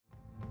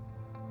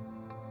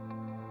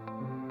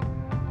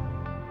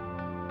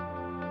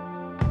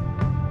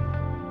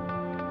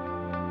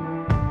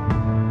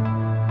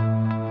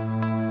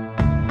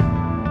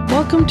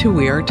Welcome to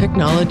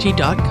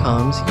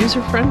WeAreTechnology.com's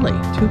User-Friendly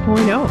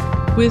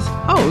 2.0 with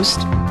host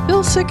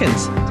Bill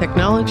Sikkens,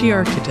 Technology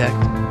Architect.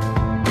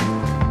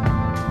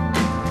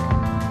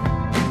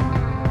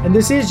 And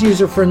this is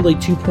User-Friendly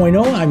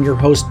 2.0. I'm your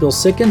host, Bill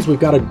Sikkens. We've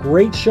got a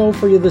great show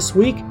for you this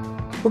week.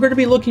 We're going to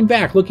be looking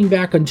back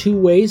on two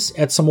ways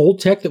at some old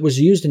tech that was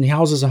used in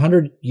houses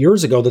 100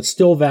 years ago that's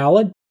still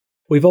valid.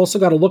 We've also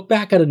got to look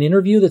back at an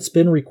interview that's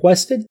been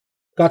requested.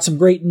 Got some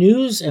great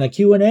news and a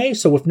Q&A,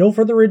 so with no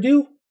further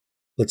ado,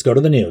 let's go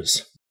to the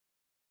news.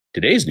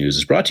 Today's news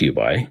is brought to you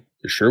by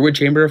the Sherwood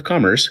Chamber of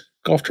Commerce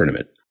Golf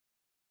Tournament,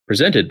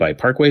 presented by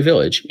Parkway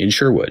Village in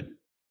Sherwood.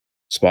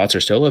 Spots are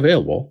still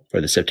available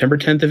for the September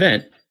 10th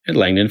event at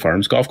Langdon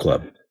Farms Golf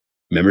Club.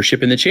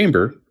 Membership in the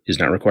Chamber is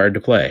not required to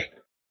play.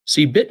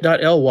 See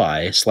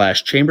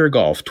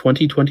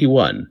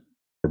bit.ly/chambergolf2021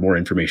 for more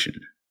information.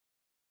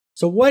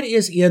 So what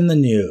is in the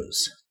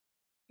news?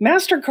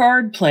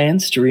 MasterCard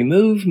plans to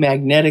remove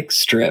magnetic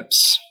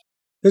strips.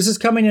 This is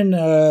coming in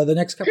the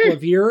next couple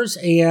of years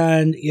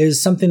and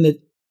is something that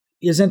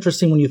is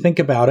interesting when you think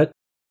about it,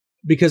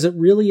 because it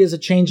really is a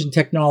change in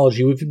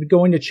technology. We've been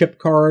going to chip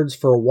cards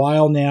for a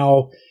while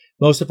now.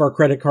 Most of our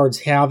credit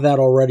cards have that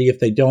already. If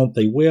they don't,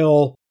 they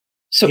will.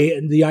 So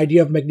the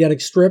idea of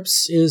magnetic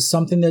strips is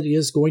something that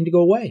is going to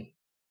go away.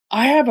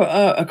 I have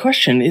a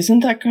question. Isn't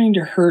that going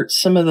to hurt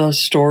some of those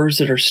stores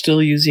that are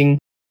still using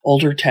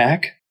older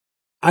tech?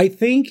 I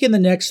think in the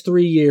next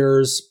 3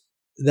 years,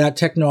 that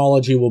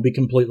technology will be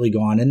completely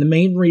gone. And the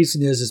main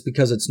reason is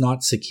because it's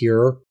not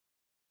secure.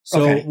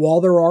 So while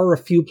there are a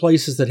few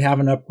places that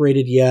haven't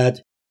upgraded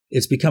yet,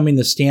 it's becoming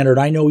the standard.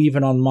 I know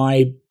even on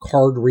my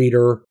card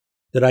reader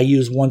that I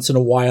use once in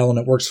a while and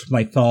it works with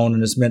my phone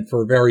and is meant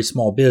for a very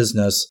small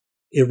business,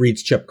 it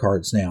reads chip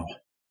cards now.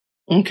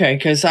 Okay,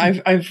 because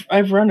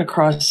I've run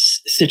across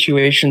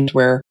situations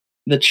where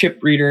the chip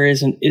reader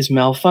is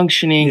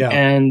malfunctioning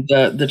and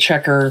the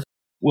checker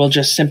will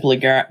just simply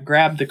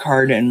grab the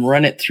card and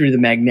run it through the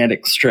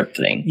magnetic strip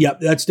thing.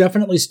 Yep, that's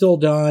definitely still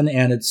done,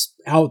 and it's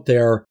out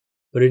there,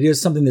 but it is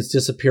something that's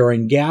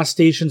disappearing. Gas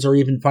stations are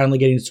even finally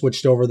getting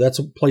switched over. That's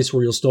a place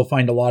where you'll still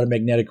find a lot of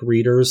magnetic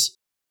readers.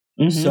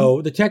 Mm-hmm.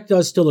 So the tech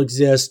does still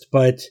exist,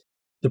 but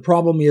the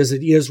problem is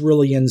it is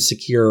really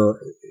insecure.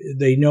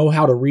 They know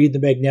how to read the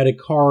magnetic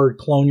card,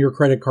 clone your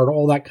credit card,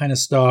 all that kind of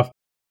stuff.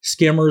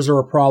 Skimmers are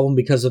a problem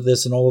because of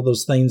this, and all of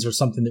those things are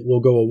something that will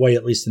go away,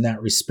 at least in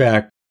that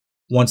respect,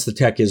 once the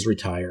tech is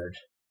retired.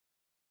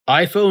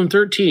 iPhone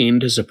 13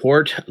 to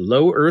support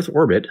low Earth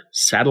orbit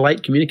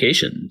satellite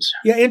communications.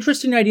 Yeah,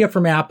 interesting idea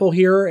from Apple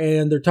here,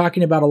 and they're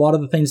talking about a lot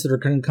of the things that are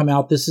going to come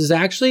out. This is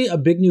actually a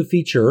big new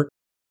feature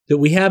that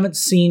we haven't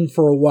seen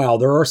for a while.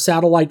 There are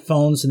satellite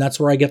phones, and that's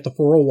where I get the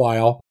for a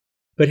while.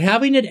 But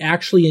having it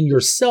actually in your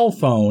cell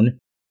phone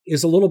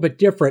is a little bit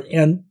different.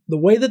 And the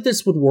way that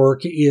this would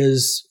work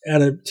is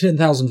at a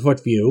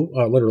 10,000-foot view,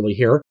 literally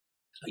here.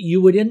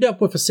 You would end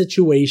up with a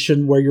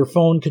situation where your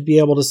phone could be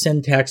able to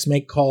send texts,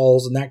 make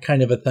calls, and that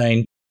kind of a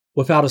thing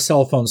without a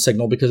cell phone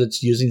signal because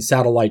it's using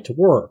satellite to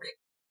work.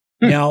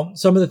 Now,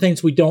 some of the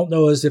things we don't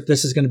know is if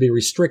this is going to be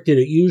restricted.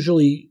 It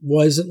usually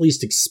was at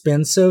least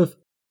expensive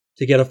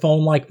to get a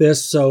phone like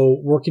this, so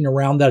working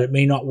around that, it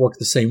may not work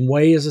the same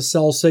way as a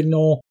cell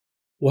signal.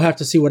 We'll have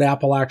to see what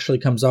Apple actually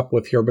comes up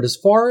with here. But as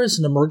far as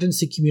an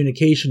emergency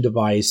communication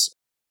device,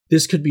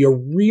 this could be a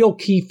real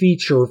key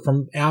feature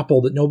from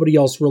Apple that nobody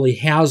else really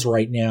has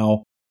right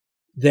now,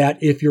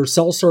 that if your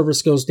cell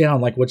service goes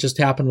down, like what just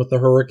happened with the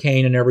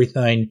hurricane and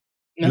everything,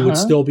 you would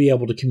still be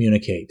able to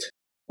communicate.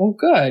 Oh,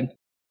 good.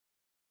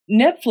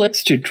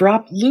 Netflix to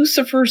drop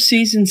Lucifer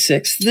Season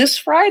 6 this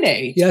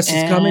Friday. Yes,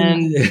 it's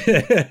coming.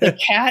 The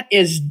cat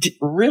is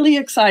really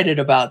excited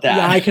about that.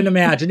 Yeah, I can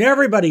imagine.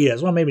 Everybody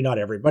is. Well, maybe not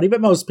everybody, but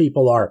most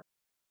people are.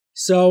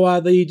 So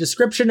the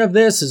description of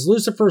this is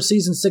Lucifer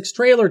Season 6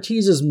 trailer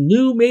teases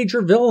new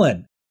major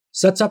villain.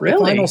 Sets up the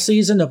final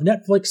season of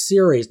Netflix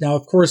series. Now,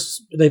 of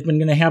course, they've been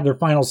going to have their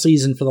final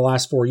season for the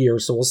last 4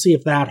 years, so we'll see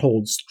if that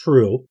holds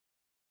true.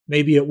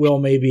 Maybe it will,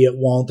 maybe it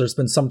won't. There's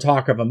been some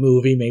talk of a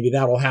movie. Maybe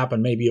that'll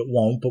happen, maybe it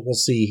won't, but we'll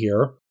see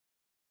here.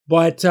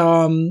 But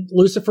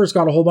Lucifer's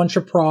got a whole bunch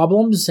of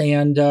problems,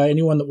 and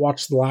anyone that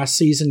watched the last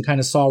season kind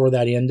of saw where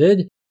that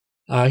ended.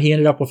 He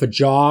ended up with a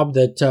job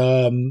that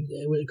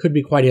could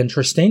be quite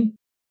interesting.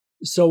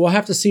 So we'll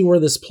have to see where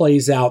this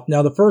plays out.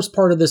 Now, the first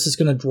part of this is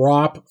going to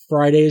drop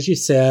Friday, as you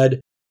said,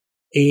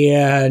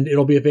 and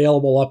it'll be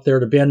available up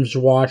there to binge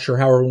watch or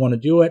however we want to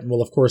do it. And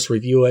we'll, of course,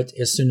 review it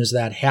as soon as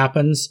that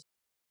happens.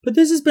 But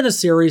this has been a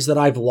series that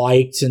I've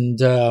liked,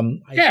 and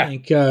I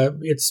think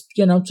it's,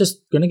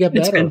 just going to get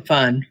better. It's been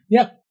fun.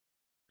 Yep.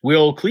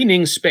 Will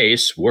cleaning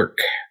space work?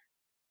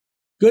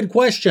 Good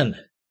question.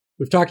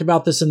 We've talked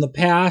about this in the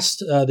past,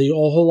 the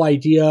whole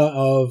idea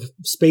of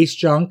space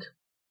junk.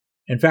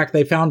 In fact,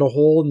 they found a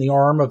hole in the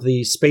arm of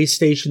the space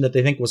station that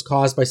they think was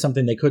caused by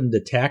something they couldn't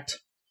detect.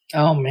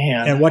 Oh,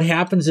 man. And what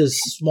happens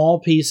is small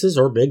pieces,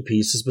 or big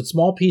pieces, but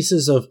small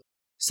pieces of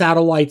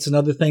satellites and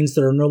other things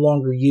that are no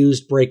longer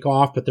used break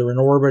off, but they're in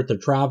orbit, they're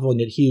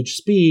traveling at huge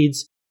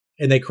speeds,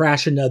 and they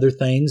crash into other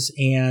things.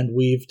 And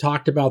we've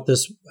talked about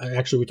this.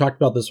 Actually, we talked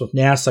about this with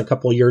NASA a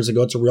couple of years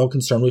ago. It's a real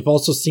concern. We've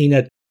also seen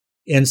it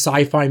in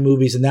sci-fi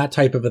movies and that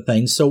type of a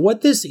thing. So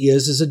what this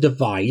is a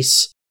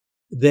device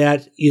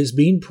that is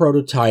being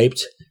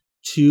prototyped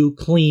to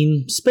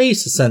clean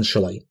space,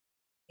 essentially.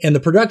 And the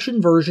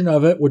production version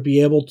of it would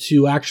be able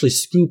to actually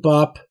scoop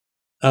up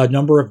a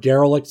number of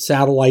derelict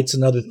satellites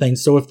and other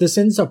things. So if this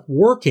ends up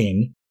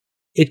working,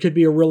 it could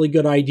be a really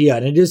good idea.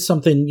 And it is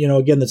something,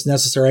 again, that's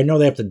necessary. I know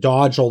they have to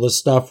dodge all this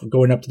stuff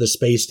going up to the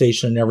space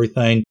station and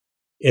everything.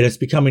 And it's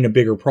becoming a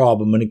bigger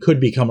problem, and it could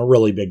become a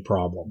really big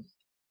problem.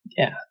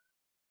 Yeah.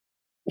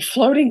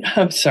 Floating,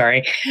 I'm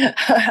sorry.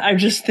 I'm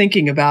just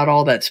thinking about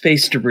all that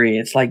space debris.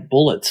 It's like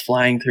bullets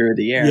flying through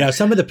the air. Yeah,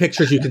 some of the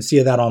pictures you can see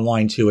of that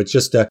online too. It's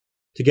just to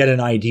get an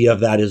idea of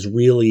that is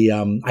really,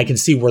 I can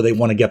see where they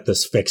want to get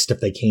this fixed if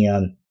they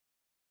can.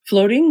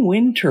 Floating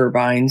wind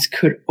turbines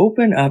could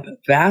open up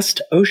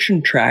vast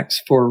ocean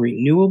tracts for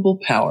renewable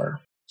power.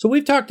 So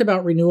we've talked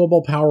about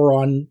renewable power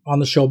on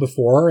the show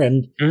before,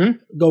 and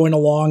going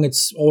along,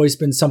 it's always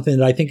been something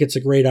that I think it's a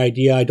great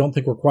idea. I don't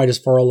think we're quite as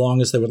far along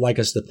as they would like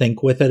us to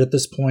think with it at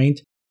this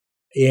point.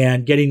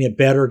 And getting it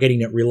better,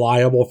 getting it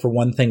reliable, for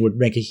one thing, would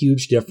make a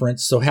huge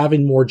difference. So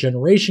having more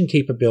generation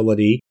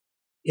capability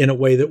in a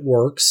way that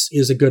works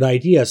is a good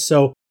idea.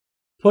 So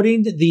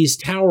putting these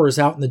towers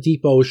out in the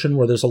deep ocean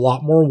where there's a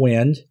lot more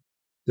wind,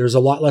 there's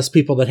a lot less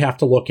people that have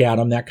to look at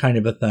them, that kind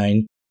of a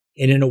thing,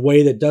 and in a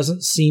way that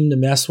doesn't seem to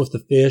mess with the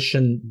fish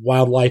and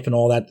wildlife and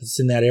all that that's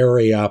in that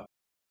area,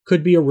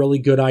 could be a really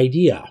good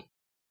idea.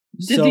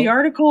 Did the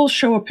article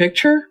show a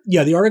picture?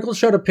 Yeah, the article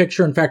showed a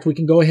picture. In fact, we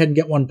can go ahead and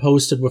get one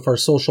posted with our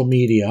social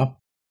media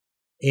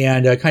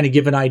and kind of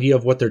give an idea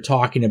of what they're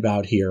talking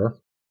about here.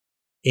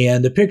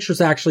 And the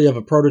picture's actually of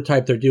a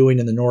prototype they're doing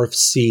in the North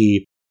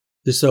Sea.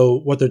 So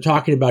what they're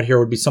talking about here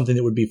would be something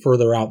that would be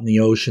further out in the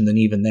ocean than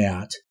even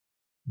that.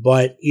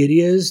 But it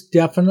is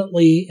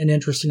definitely an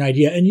interesting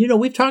idea. And,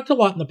 we've talked a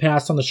lot in the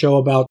past on the show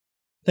about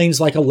things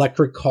like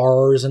electric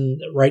cars. And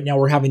right now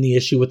we're having the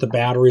issue with the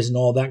batteries and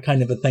all that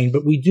kind of a thing.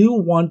 But we do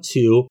want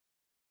to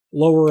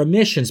lower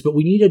emissions. But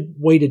we need a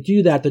way to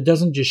do that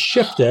doesn't just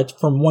shift it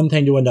from one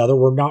thing to another.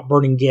 We're not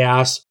burning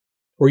gas.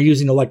 We're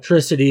using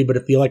electricity. But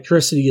if the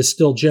electricity is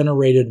still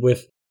generated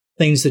with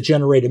things that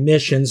generate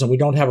emissions and we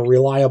don't have a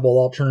reliable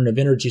alternative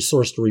energy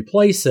source to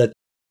replace it,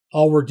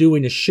 all we're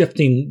doing is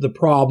shifting the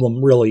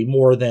problem really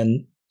more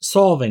than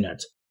solving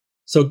it.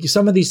 So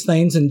some of these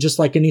things, and just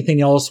like anything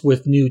else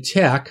with new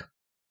tech,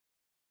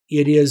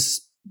 it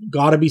is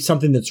got to be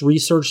something that's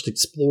researched,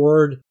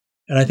 explored.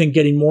 And I think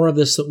getting more of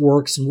this that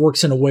works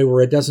in a way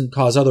where it doesn't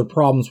cause other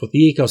problems with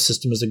the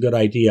ecosystem is a good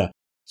idea.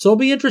 So it'll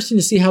be interesting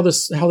to see how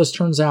this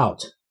turns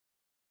out.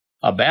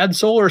 A bad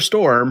solar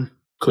storm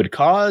could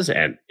cause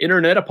an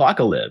internet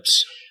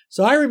apocalypse.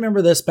 So I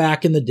remember this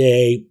back in the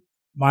day.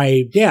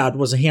 My dad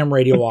was a ham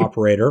radio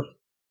operator,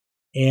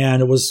 and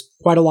it was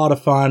quite a lot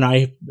of fun.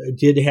 I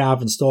did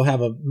have and still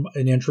have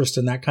an interest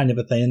in that kind of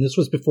a thing. And this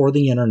was before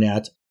the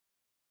internet.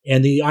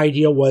 And the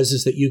idea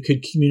is that you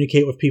could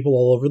communicate with people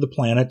all over the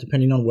planet,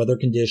 depending on weather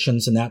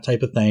conditions and that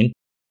type of thing.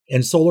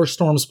 And solar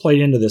storms played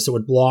into this. It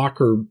would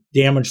block or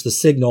damage the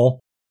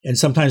signal. And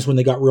sometimes when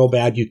they got real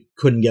bad, you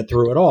couldn't get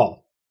through at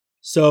all.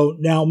 So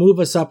now move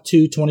us up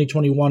to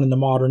 2021 in the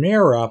modern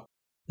era.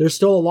 There's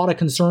still a lot of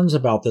concerns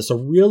about this. A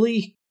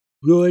really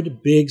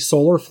good big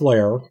solar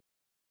flare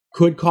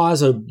could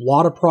cause a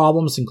lot of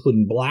problems,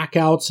 including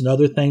blackouts and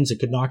other things. It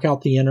could knock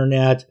out the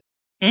internet.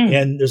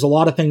 And there's a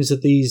lot of things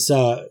that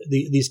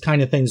these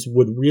kind of things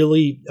would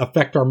really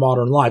affect our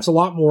modern lives, a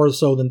lot more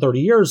so than 30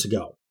 years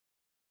ago.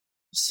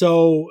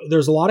 So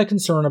there's a lot of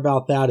concern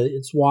about that.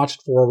 It's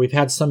watched for. We've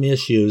had some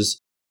issues.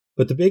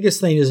 But the biggest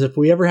thing is if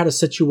we ever had a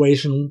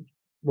situation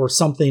where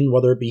something,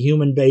 whether it be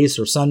human-based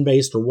or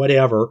sun-based or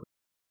whatever,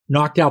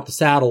 knocked out the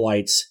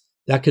satellites,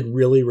 that could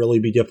really, really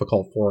be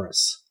difficult for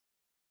us.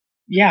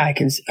 Yeah, I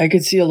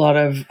could see a lot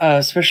of,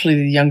 especially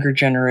the younger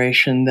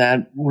generation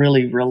that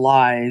really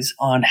relies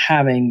on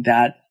having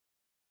that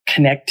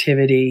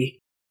connectivity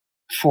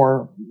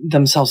for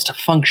themselves to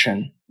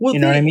function. Well,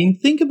 know what I mean?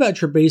 Think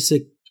about your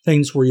basic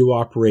things where you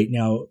operate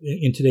now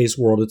in today's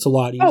world. It's a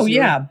lot easier. Oh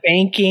yeah,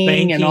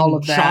 banking and all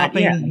of that.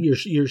 Shopping, yeah.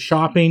 You're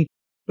shopping.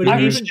 But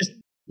I was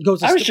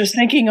just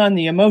thinking on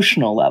the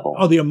emotional level.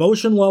 Oh, the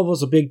emotion level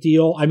is a big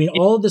deal. I mean,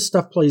 all of this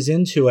stuff plays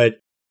into it.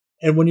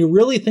 And when you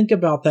really think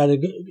about that,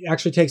 it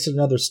actually takes it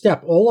another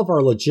step. All of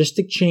our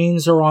logistic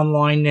chains are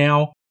online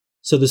now.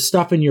 So the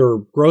stuff in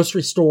your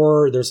grocery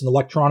store, there's an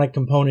electronic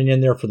component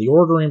in there for the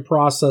ordering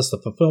process, the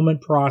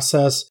fulfillment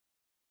process.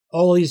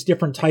 All these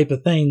different type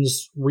of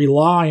things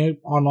rely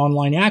on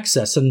online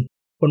access. And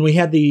when we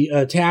had the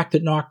attack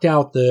that knocked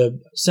out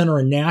the center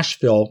in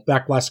Nashville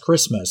back last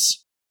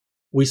Christmas,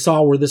 we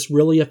saw where this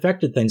really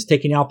affected things.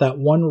 Taking out that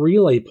one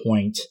relay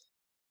point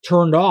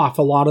turned off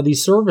a lot of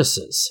these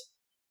services.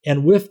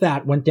 And with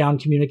that went down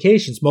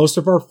communications. Most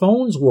of our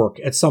phones work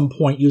at some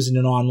point using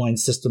an online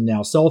system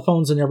now, cell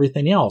phones and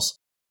everything else.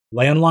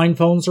 Landline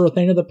phones are a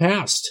thing of the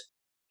past.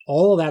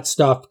 All of that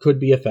stuff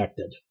could be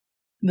affected.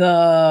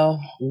 The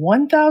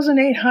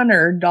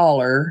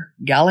 $1,800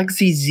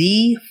 Galaxy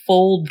Z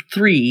Fold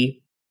 3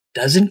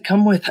 doesn't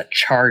come with a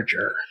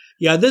charger.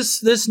 Yeah,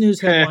 this news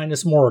headline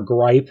is more a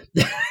gripe.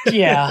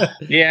 Yeah.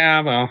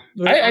 Yeah, well,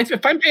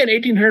 if I'm paying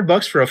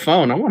 $1,800 for a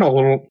phone, I want a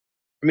little.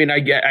 I mean,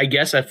 I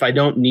guess if I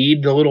don't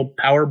need the little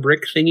power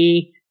brick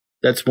thingy,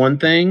 that's one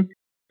thing.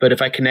 But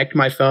if I connect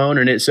my phone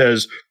and it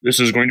says this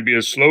is going to be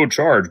a slow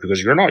charge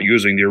because you're not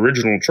using the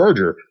original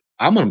charger,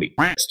 I'm going to be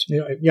pissed.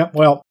 Yeah,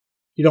 well,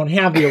 you don't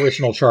have the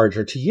original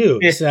charger to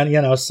use,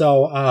 and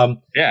so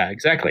yeah,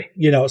 exactly.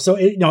 So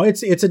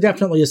it's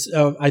definitely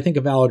I think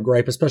a valid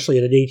gripe, especially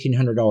at an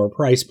 $1,800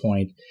 price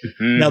point.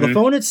 Mm-hmm. Now the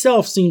phone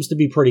itself seems to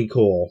be pretty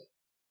cool,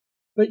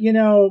 but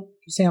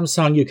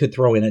Samsung, you could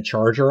throw in a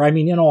charger. I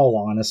mean, in all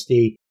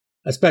honesty,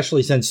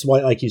 especially since,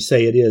 like you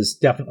say, it is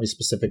definitely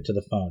specific to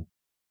the phone.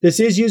 This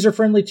is User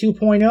Friendly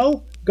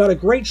 2.0. Got a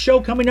great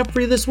show coming up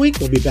for you this week.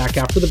 We'll be back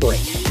after the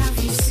break.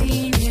 Have you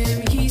seen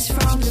him? He's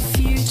from the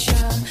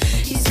future.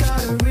 He's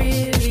got a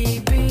really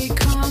big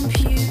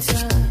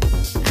computer.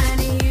 And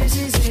he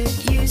uses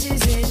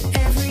it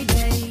every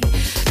day.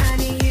 And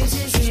he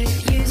uses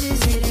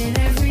it in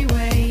every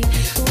way.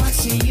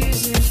 What's he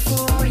use it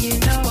for?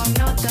 I'm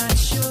not that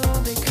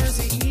sure because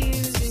it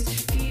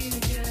uses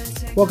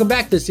future. Welcome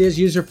back. This is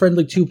User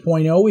Friendly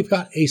 2.0. We've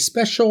got a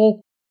special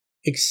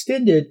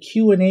extended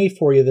Q&A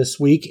for you this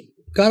week.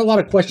 Got a lot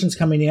of questions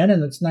coming in,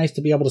 and it's nice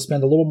to be able to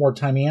spend a little more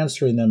time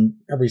answering them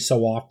every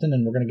so often,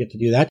 and we're going to get to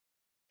do that.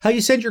 How you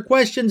send your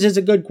questions is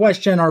a good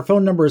question. Our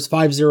phone number is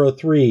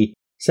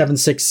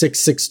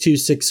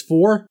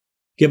 503-766-6264.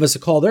 Give us a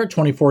call there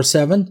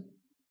 24/7.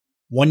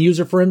 One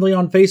User Friendly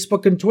on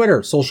Facebook and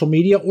Twitter, social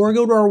media, or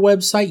go to our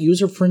website,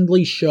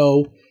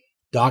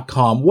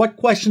 userfriendlyshow.com. What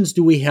questions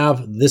do we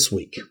have this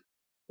week?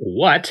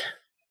 What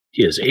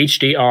is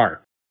HDR?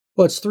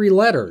 Well, it's 3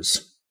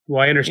 letters.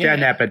 Well, I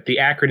understand that, but the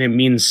acronym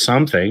means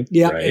something.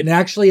 Yeah, right? And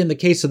actually, in the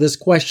case of this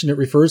question, it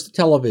refers to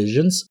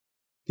televisions.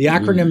 The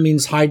acronym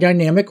means high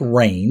dynamic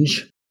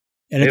range,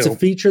 and it's a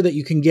feature that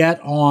you can get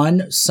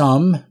on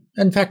some,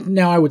 in fact,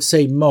 now I would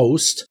say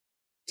most,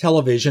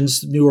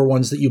 televisions, newer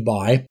ones that you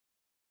buy.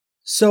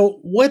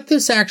 So what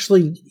this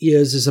actually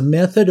is a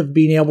method of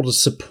being able to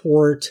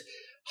support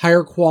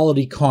higher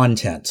quality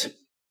content.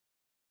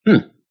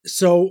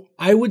 So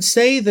I would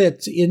say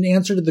that in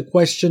answer to the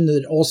question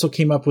that also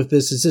came up with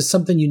this, is this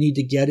something you need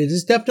to get? It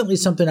is definitely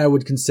something I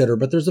would consider,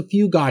 but there's a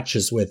few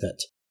gotchas with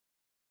it.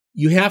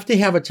 You have to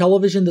have a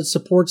television that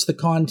supports the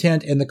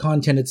content, and the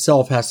content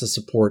itself has to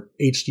support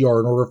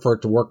HDR in order for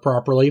it to work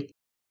properly.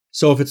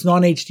 So if it's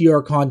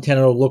non-HDR content,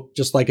 it'll look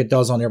just like it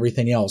does on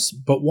everything else.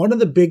 But one of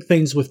the big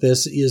things with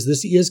this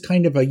is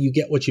kind of a you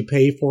get what you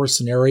pay for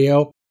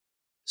scenario.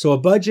 So a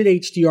budget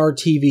HDR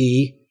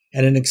TV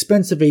and an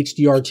expensive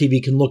HDR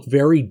TV can look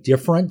very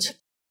different.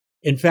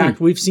 In fact,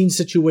 we've seen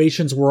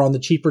situations where on the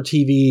cheaper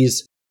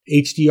TVs,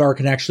 HDR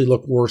can actually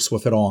look worse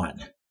with it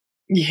on.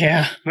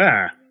 Yeah.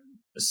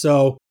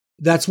 So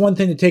that's one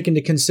thing to take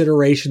into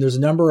consideration. There's a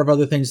number of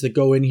other things that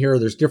go in here.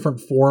 There's different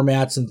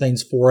formats and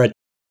things for it.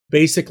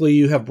 Basically,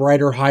 you have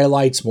brighter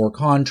highlights, more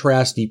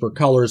contrast, deeper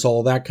colors,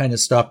 all that kind of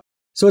stuff.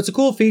 So it's a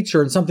cool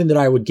feature and something that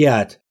I would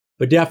get,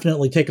 but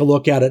definitely take a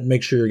look at it and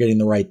make sure you're getting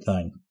the right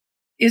thing.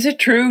 Is it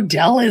true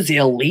Dell is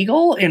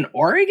illegal in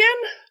Oregon?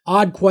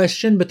 Odd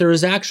question, but there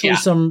is actually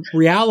some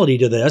reality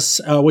to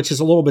this, which is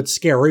a little bit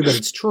scary, but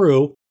it's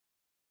true.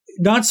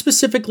 Not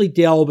specifically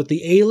Dell, but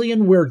the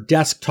Alienware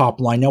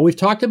desktop line. Now, we've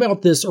talked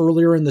about this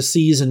earlier in the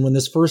season when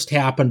this first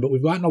happened, but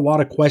we've gotten a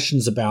lot of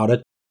questions about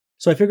it.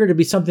 So I figured it'd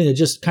be something to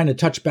just kind of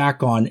touch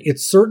back on.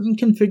 It's certain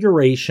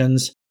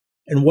configurations,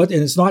 and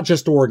it's not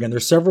just Oregon.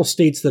 There's several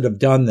states that have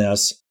done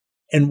this.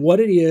 And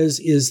what it is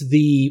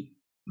the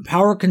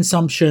power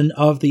consumption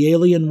of the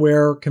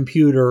Alienware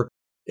computer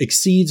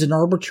exceeds an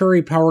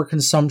arbitrary power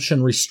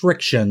consumption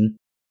restriction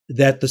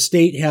that the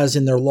state has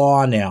in their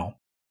law now.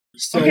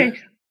 So, okay,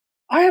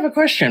 I have a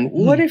question.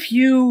 What if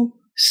you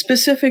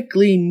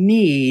specifically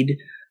need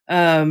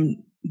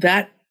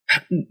that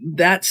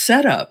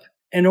setup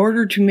in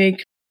order to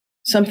make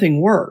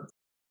something work?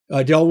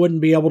 Dell wouldn't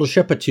be able to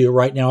ship it to you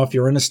right now if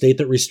you're in a state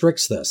that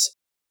restricts this.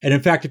 And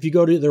in fact, if you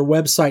go to their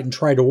website and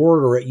try to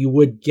order it, you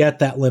would get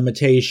that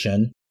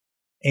limitation.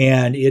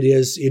 And it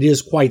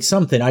is quite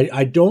something.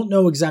 I don't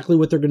know exactly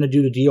what they're going to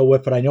do to deal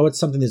with it. I know it's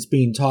something that's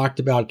being talked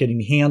about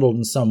getting handled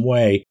in some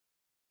way.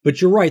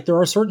 But you're right. There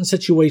are certain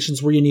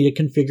situations where you need a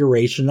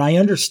configuration. I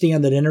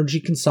understand that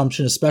energy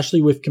consumption,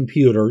 especially with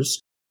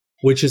computers,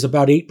 which is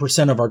about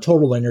 8% of our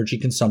total energy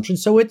consumption.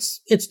 So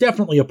it's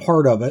definitely a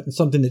part of it and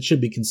something that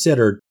should be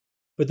considered.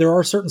 But there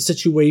are certain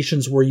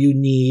situations where you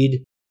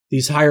need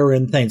these higher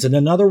end things. And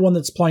another one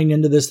that's playing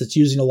into this that's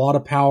using a lot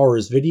of power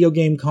is video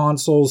game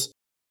consoles.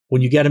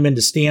 When you get them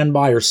into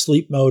standby or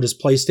sleep mode, as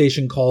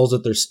PlayStation calls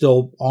it, they're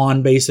still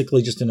on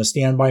basically just in a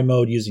standby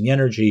mode using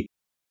energy.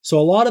 So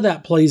a lot of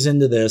that plays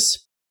into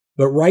this.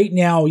 But right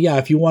now,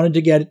 if you wanted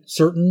to get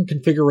certain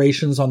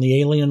configurations on the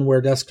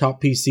Alienware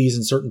desktop PCs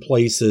in certain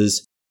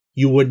places,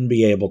 you wouldn't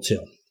be able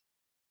to.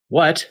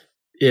 What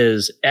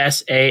is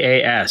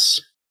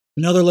SaaS?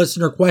 Another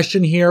listener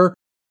question here.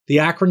 The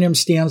acronym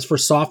stands for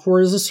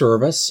Software as a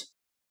Service.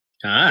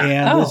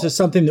 This is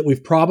something that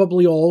we've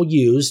probably all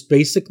used.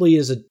 Basically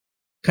is a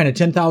kind of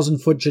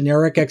 10,000-foot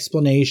generic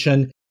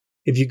explanation.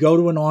 If you go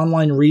to an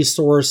online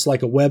resource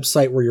like a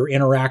website where you're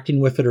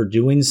interacting with it or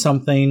doing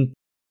something,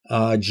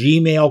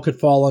 Gmail could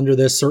fall under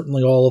this,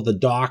 certainly all of the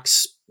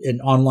docs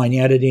and online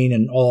editing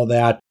and all of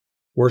that,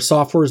 where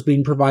software is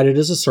being provided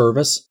as a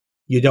service.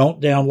 You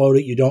don't download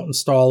it, you don't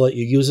install it,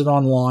 you use it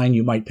online,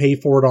 you might pay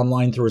for it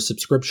online through a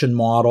subscription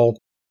model.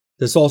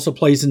 This also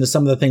plays into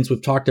some of the things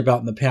we've talked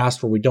about in the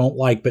past where we don't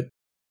like, but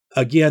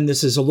again,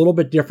 this is a little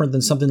bit different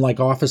than something like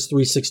Office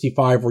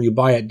 365 where you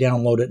buy it,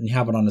 download it, and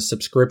have it on a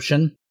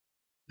subscription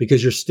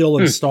because you're still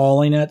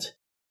installing it.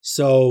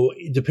 So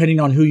depending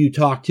on who you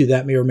talk to,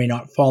 that may or may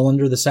not fall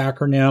under this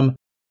acronym,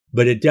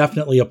 but it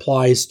definitely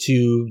applies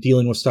to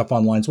dealing with stuff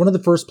online. It's one of the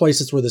first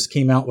places where this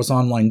came out was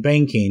online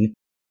banking,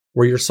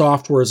 where your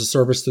software is a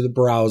service through the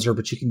browser,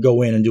 but you can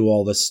go in and do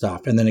all this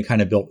stuff. And then it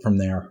kind of built from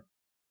there.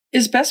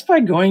 Is Best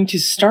Buy going to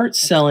start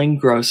selling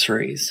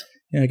groceries?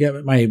 Yeah, I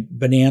get my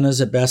bananas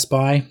at Best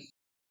Buy.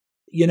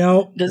 You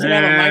know, does it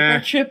have a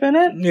microchip in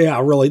it?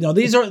 Yeah, really. No,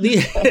 these are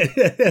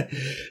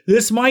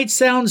this might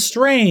sound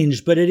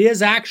strange, but it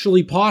is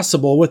actually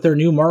possible with their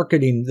new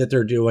marketing that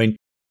they're doing.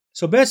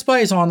 So Best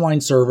Buy's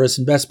online service,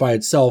 and Best Buy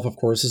itself, of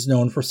course, is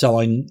known for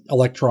selling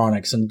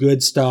electronics and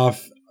good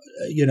stuff.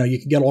 You know, you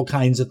can get all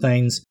kinds of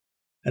things.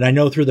 And I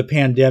know through the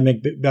pandemic,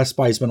 Best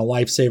Buy has been a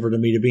lifesaver to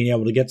me to being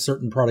able to get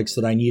certain products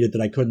that I needed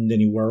that I couldn't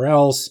anywhere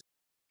else.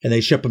 And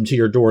they ship them to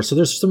your door. So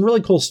there's some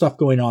really cool stuff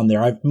going on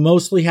there. I've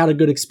mostly had a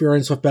good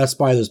experience with Best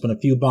Buy. There's been a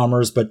few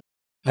bummers, but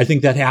I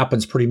think that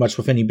happens pretty much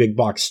with any big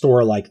box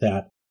store like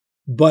that.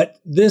 But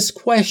this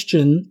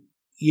question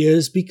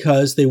is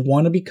because they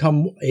want to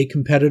become a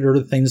competitor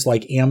to things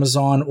like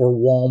Amazon or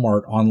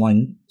Walmart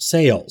online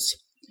sales.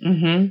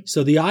 Mm-hmm.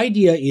 So the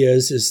idea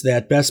is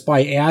that Best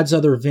Buy adds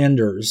other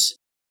vendors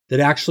that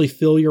actually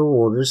fill your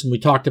orders. And we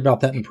talked about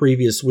that in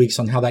previous weeks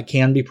on how that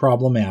can be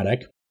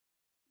problematic.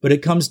 But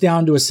it comes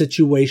down to a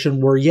situation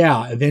where,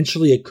 yeah,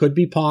 eventually it could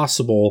be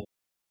possible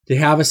to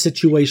have a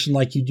situation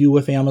like you do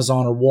with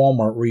Amazon or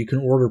Walmart where you can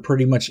order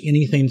pretty much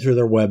anything through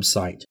their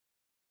website.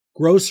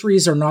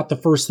 Groceries are not the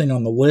first thing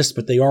on the list,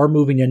 but they are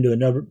moving into a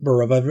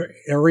number of other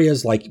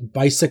areas like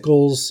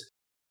bicycles,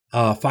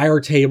 fire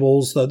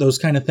tables, those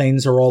kind of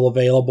things are all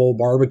available,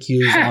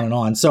 barbecues, on and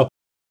on. So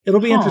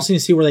it'll be interesting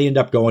to see where they end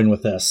up going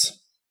with this.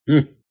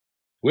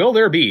 Will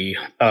there be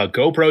a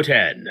GoPro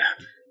 10?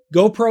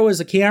 GoPro is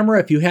a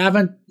camera. If you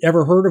haven't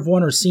ever heard of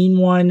one or seen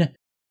one,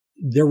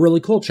 they're really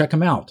cool. Check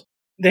them out.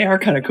 They are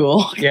kind of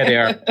cool. Yeah, they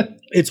are.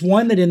 It's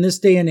one that in this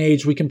day and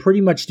age, we can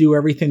pretty much do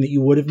everything that you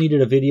would have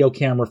needed a video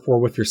camera for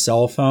with your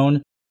cell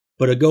phone.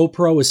 But a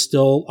GoPro is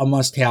still a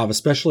must-have,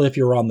 especially if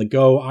you're on the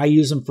go. I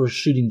use them for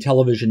shooting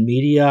television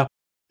media.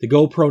 The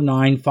GoPro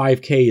 9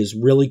 5K is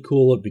really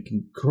cool. It can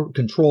be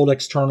controlled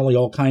externally,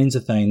 all kinds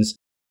of things.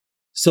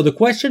 So the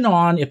question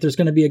on if there's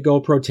going to be a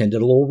GoPro 10,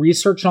 did a little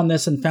research on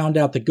this and found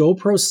out that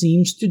GoPro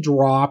seems to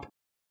drop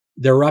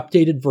their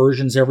updated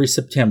versions every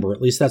September.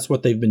 At least that's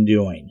what they've been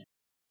doing.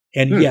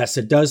 And yes,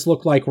 it does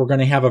look like we're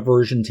going to have a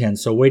version 10.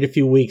 So wait a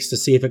few weeks to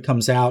see if it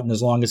comes out. And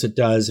as long as it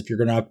does, if you're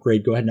going to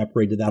upgrade, go ahead and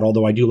upgrade to that.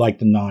 Although I do like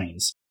the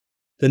 9s.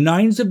 The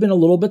 9s have been a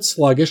little bit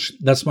sluggish.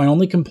 That's my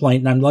only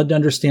complaint. And I'm led to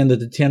understand that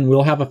the 10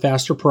 will have a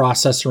faster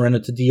processor in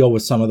it to deal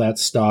with some of that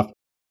stuff.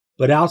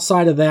 But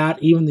outside of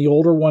that, even the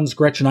older ones,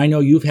 Gretchen, I know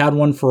you've had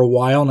one for a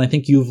while, and I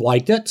think you've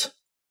liked it.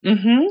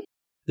 Mm-hmm.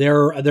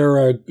 They're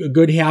a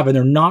good have, and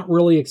they're not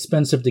really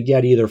expensive to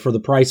get either for the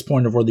price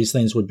point of where these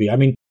things would be. I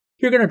mean,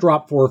 you're going to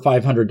drop $400 or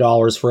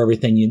 $500 for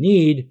everything you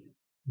need,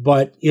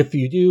 but if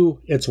you do,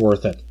 it's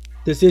worth it.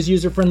 This is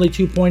User Friendly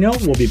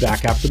 2.0. We'll be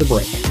back after the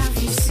break.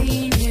 Have you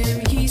seen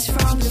him? He's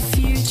from the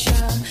future.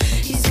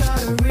 He's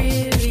got a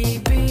really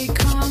big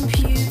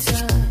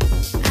computer,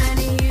 and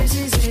he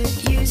uses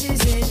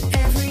it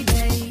every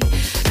day.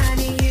 And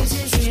he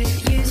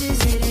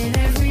uses it in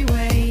every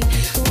way.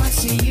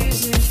 What's he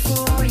use it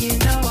for? You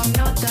know I'm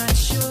not that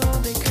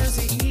sure because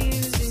it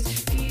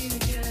uses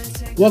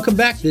future. Welcome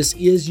back. This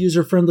is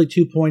User Friendly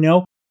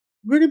 2.0.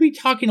 We're going to be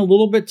talking a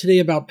little bit today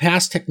about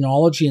past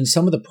technology and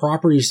some of the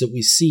properties that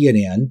we see it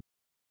in.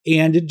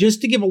 And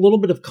just to give a little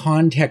bit of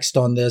context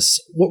on this,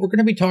 what we're going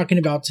to be talking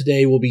about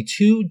today will be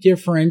two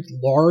different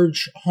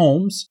large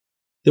homes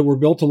that were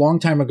built a long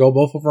time ago,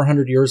 both over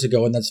 100 years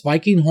ago. And that's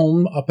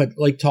Vikingsholm up at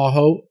Lake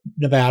Tahoe,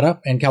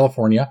 Nevada and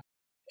California,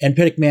 and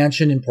Pittock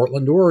Manson in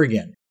Portland,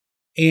 Oregon.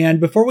 And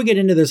before we get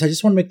into this, I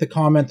just want to make the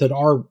comment that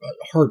our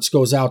hearts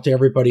goes out to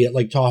everybody at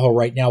Lake Tahoe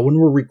right now. When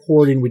we're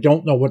recording, we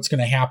don't know what's going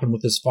to happen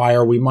with this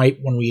fire. We might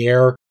when we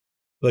air,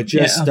 but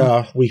just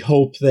we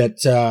hope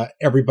that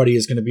everybody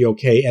is going to be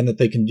okay and that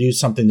they can do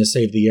something to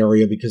save the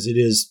area because it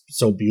is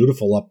so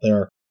beautiful up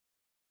there.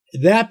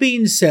 That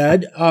being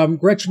said,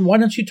 Gretchen, why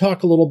don't you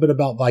talk a little bit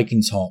about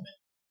Vikingsholm?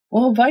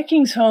 Well,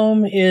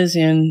 Vikingsholm is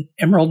in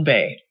Emerald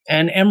Bay,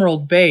 and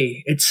Emerald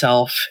Bay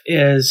itself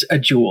is a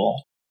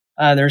jewel.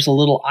 There's a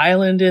little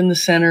island in the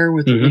center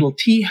with a little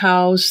tea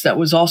house that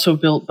was also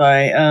built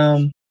by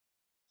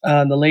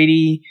the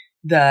lady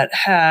that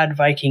had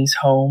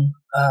Vikingsholm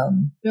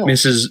built.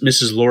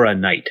 Mrs. Laura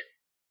Knight.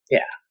 Yeah.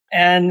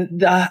 And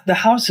the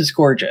house is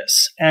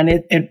gorgeous. And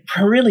it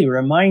really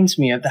reminds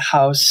me of the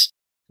house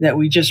that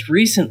we just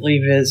recently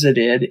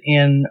visited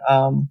in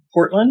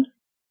Portland.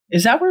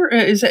 Is that where,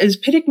 is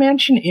Pittock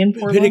Mansion in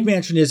Portland? Pittock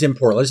Mansion is in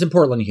Portland. It's in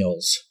Portland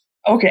Hills.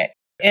 Okay.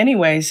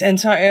 Anyways, and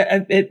so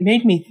it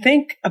made me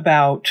think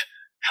about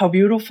how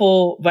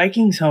beautiful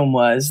Vikingsholm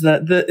was.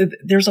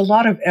 There's a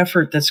lot of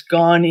effort that's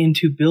gone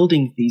into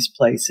building these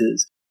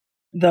places.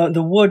 The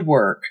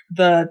woodwork,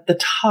 the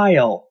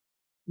tile,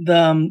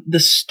 the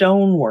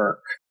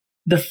stonework,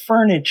 the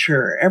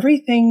furniture,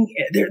 everything.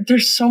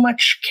 There's so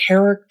much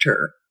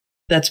character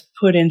that's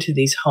put into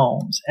these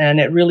homes, and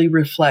it really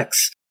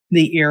reflects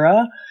the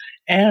era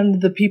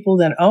and the people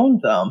that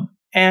owned them.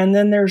 And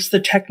then there's the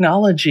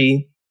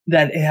technology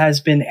that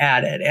has been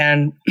added.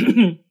 And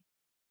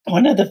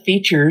one of the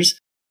features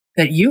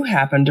that you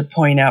happened to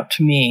point out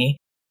to me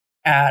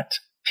at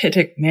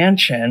Pittock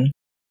Mansion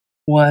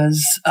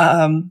was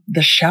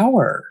the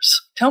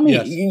showers. Tell me,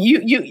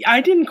 yes.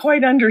 I didn't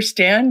quite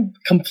understand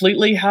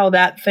completely how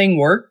that thing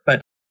worked,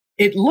 but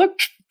it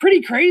looked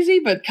pretty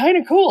crazy, but kind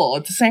of cool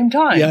at the same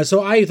time. Yeah,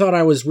 so I thought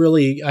I was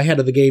really ahead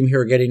of the game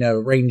here getting a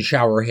rain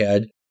shower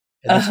head.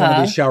 And that's one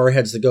of these shower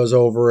heads that goes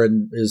over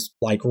and is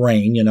like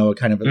rain,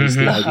 kind of at least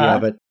the idea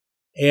of it.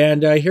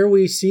 And here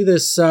we see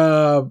this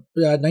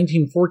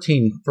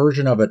 1914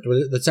 version of it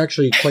that's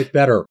actually quite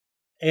better.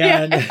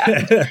 And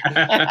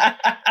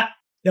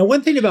now,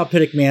 one thing about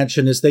Pittock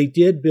Mansion is they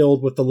did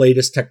build with the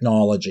latest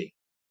technology.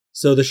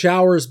 So the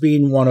showers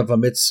being one of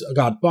them, it's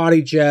got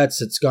body jets,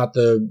 it's got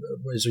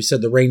as we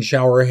said, the rain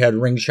shower head,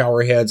 ring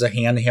shower heads, a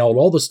handheld,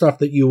 all the stuff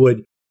that you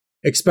would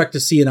expect to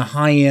see in a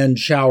high-end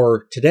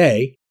shower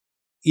today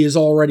is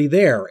already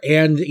there,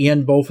 and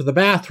in both of the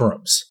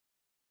bathrooms.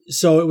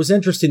 So it was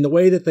interesting, the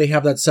way that they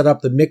have that set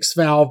up, the mix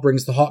valve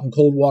brings the hot and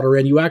cold water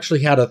in. You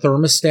actually had a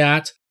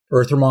thermostat,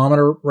 or a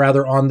thermometer,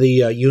 rather, on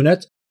the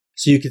unit,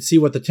 so you could see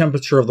what the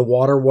temperature of the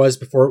water was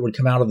before it would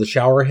come out of the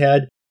shower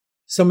head.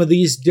 Some of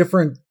these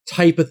different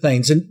type of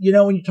things. And,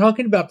 when you're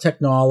talking about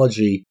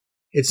technology,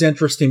 it's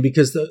interesting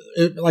because,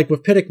 like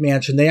with Pittock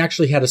Mansion, they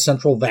actually had a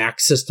central vac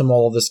system,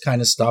 all of this kind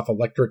of stuff,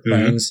 electric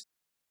things.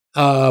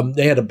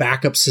 They had a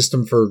backup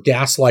system for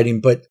gas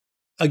lighting, but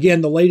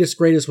again, the latest,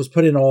 greatest was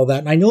put in all that.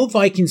 And I know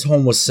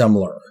Vikingsholm was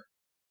similar.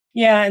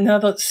 Yeah, and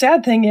the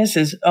sad thing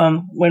is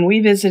when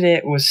we visited,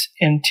 it was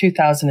in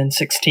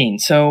 2016.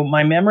 So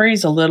my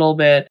memory's a little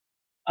bit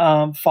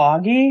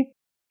foggy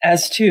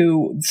as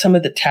to some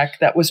of the tech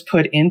that was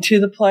put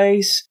into the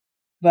place.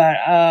 But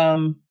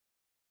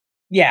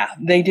yeah,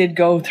 they did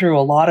go through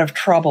a lot of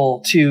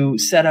trouble to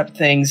set up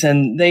things,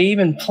 and they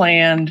even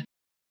planned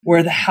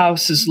where the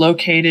house is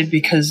located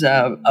because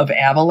of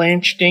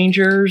avalanche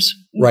dangers.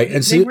 Right.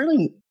 And see,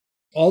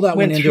 all that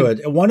went into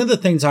it. One of the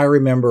things I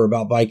remember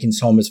about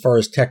Vikingsholm as far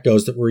as tech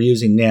goes that we're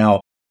using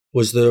now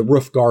was the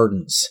roof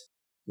gardens,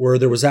 where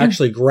there was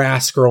actually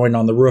grass growing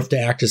on the roof to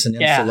act as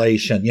an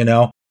insulation,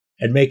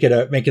 and make it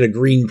a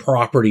green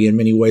property in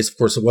many ways. Of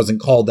course, it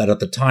wasn't called that at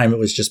the time. It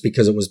was just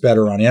because it was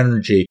better on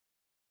energy.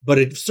 But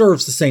it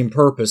serves the same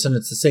purpose, and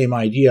it's the same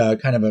idea,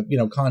 kind of a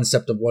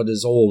concept of what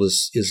is old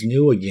is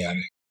new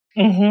again.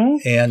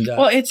 Mm-hmm. And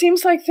well, it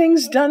seems like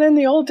things done in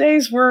the old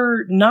days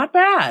were not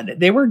bad.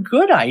 They were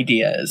good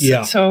ideas.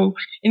 Yeah. So,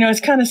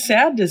 it's kind of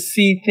sad to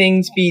see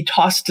things be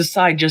tossed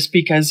aside just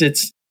because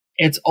it's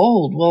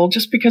old. Well,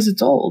 just because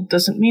it's old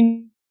doesn't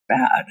mean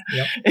bad.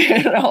 Yep.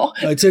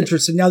 It's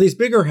interesting. Now, these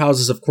bigger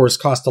houses, of course,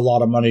 cost a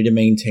lot of money to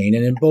maintain.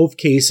 And in both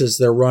cases,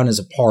 they're run as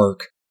a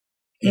park.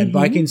 And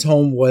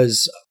Vikingsholm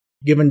was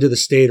given to the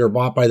state or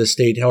bought by the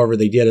state, however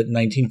they did it, in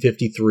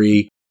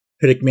 1953.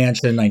 Pittock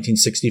Mansion in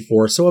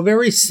 1964. So a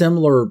very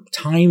similar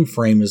time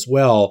frame as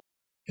well,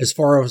 as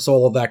far as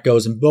all of that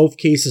goes. In both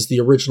cases, the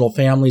original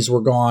families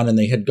were gone and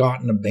they had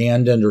gotten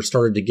abandoned or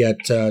started to get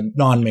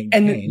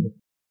non-maintained.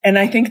 And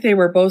I think they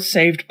were both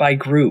saved by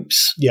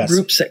groups. Yes.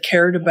 Groups that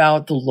cared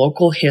about the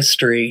local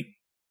history.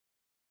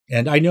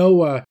 And I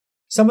know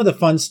some of the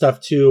fun stuff,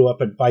 too,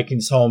 up at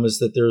Vikingsholm is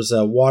that there's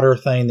a water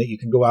thing that you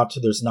can go out to.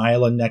 There's an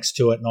island next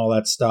to it and all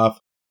that stuff.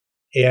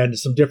 And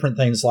some different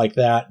things like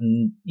that.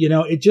 And,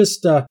 it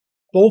just...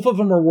 both of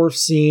them are worth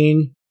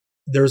seeing.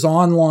 There's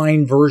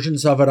online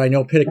versions of it. I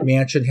know Pittock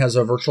Mansion has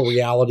a virtual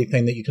reality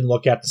thing that you can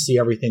look at to see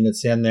everything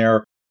that's in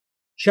there.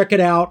 Check it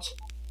out.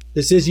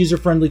 This is User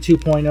Friendly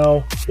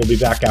 2.0. We'll be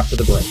back after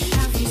the break.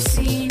 Have you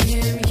seen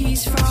him?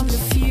 He's from the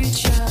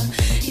future.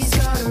 He's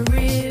got a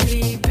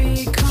really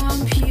big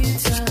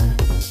computer,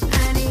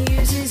 and he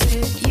uses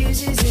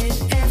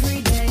it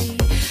every day,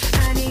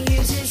 and he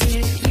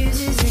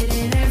uses it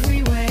in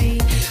every way.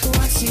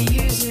 What's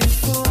he use it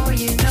for?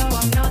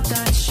 I'm not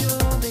that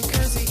sure,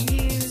 because it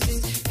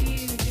uses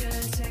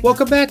future.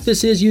 Welcome back.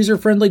 This is User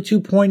Friendly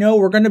 2.0.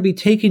 We're going to be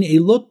taking a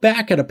look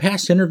back at a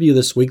past interview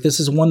this week. This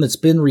is one that's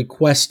been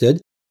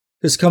requested.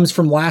 This comes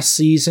from last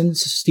season.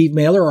 Steve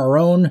Mehler, our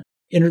own,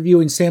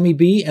 interviewing Sammy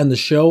B and the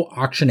show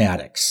Auction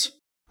Addicts.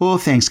 Well,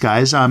 thanks,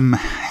 guys. I'm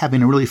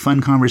having a really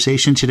fun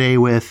conversation today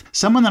with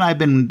someone that I've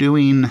been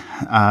doing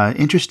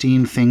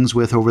interesting things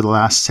with over the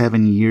last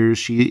 7 years.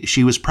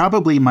 She was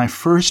probably my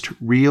first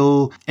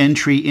real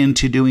entry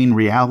into doing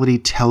reality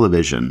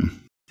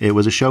television. It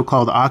was a show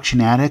called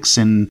Auction Addicts,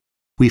 and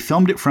we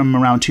filmed it from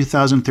around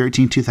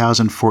 2013,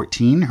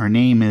 2014. Her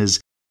name is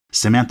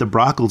Samantha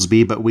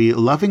Brocklesby, but we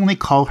lovingly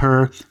call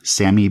her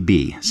Sammy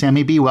B.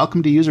 Sammy B,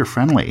 welcome to User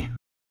Friendly.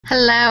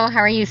 Hello, how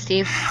are you,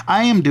 Steve?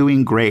 I am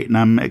doing great, and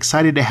I'm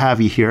excited to have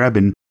you here. I've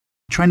been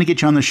trying to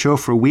get you on the show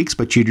for weeks,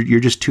 but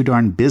you're just too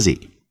darn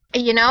busy.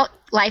 You know,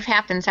 life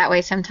happens that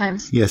way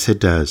sometimes. Yes,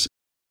 it does.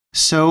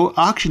 So,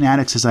 Auction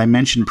Addicts, as I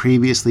mentioned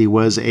previously,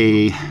 was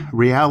a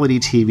reality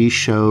TV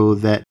show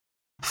that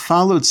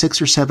followed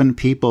 6 or 7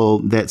 people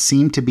that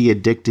seemed to be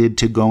addicted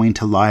to going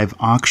to live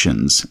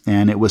auctions,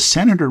 and it was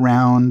centered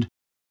around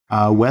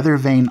Weather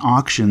Vane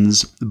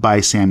Auctions by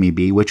Sammy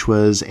B, which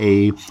was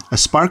a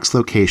Sparks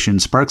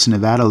location, Sparks,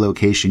 Nevada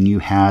location you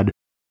had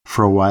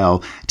for a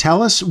while.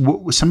 Tell us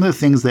some of the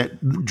things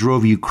that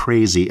drove you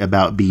crazy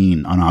about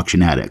being on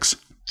Auction Addicts.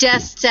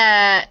 Just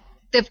the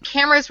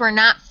cameras were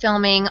not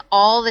filming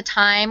all the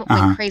time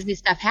when crazy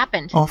stuff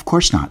happened. Oh, of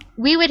course not.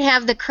 We would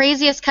have the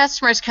craziest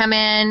customers come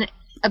in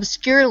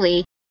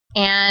obscurely,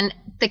 and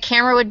the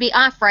camera would be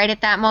off right at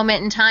that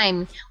moment in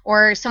time,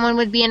 or someone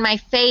would be in my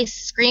face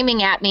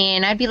screaming at me,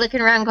 and I'd be looking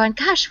around going,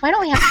 gosh, why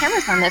don't we have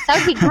cameras on this? That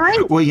would be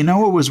great. Well, you know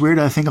what was weird?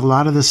 I think a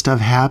lot of this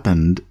stuff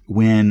happened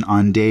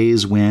on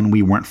days when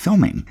we weren't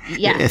filming.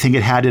 Yeah. I think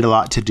it had a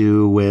lot to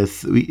do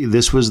with,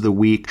 this was the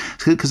week,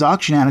 because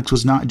Auction Addicts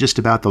was not just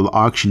about the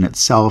auction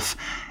itself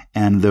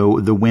and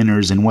the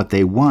winners and what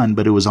they won,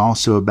 but it was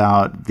also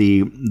about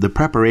the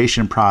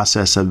preparation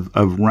process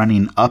of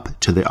running up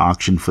to the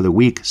auction for the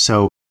week.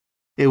 So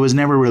it was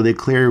never really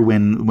clear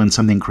when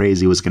something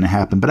crazy was going to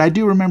happen. But I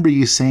do remember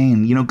you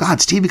saying,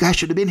 God, Steve, you guys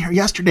should have been here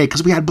yesterday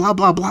because we had blah,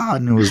 blah, blah.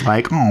 And it was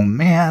like, oh,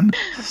 man.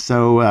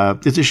 So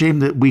it's a shame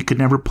that we could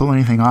never pull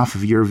anything off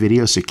of your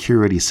video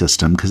security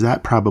system, because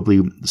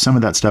some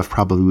of that stuff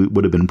probably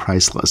would have been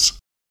priceless.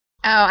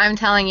 Oh, I'm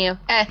telling you.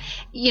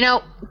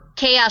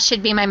 Chaos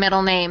should be my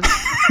middle name.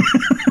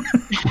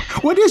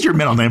 What is your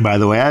middle name, by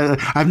the way?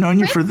 I've known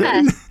you for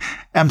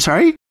I'm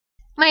sorry?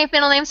 My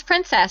middle name's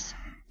Princess.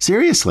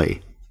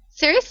 Seriously?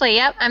 Seriously,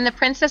 yep. I'm the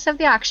princess of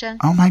the auction.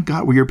 Oh, my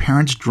God. Were your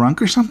parents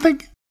drunk or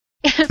something?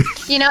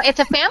 It's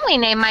a family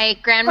name. My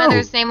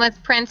grandmother's name was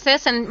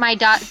Princess, and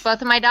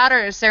both of my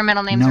daughters, their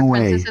middle names are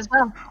Princess as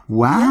well.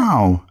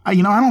 Wow.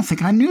 Yeah. I don't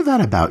think I knew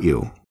that about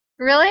you.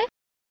 Really?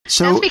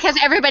 So, that's because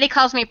everybody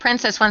calls me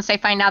Princess once they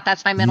find out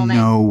that's my middle name.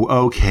 No,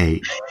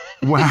 okay.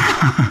 Wow.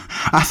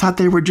 I thought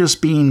they were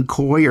just being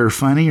coy or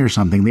funny or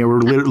something. They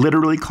were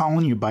literally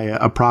calling you by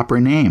a proper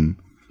name.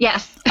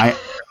 Yes.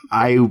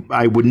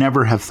 I would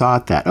never have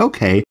thought that.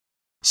 Okay.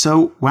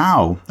 So,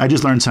 wow. I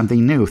just learned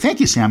something new. Thank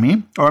you,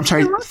 Sammy. Or I'm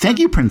sorry. Thank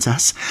you,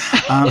 Princess.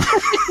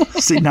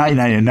 See, now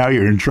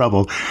you're in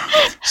trouble.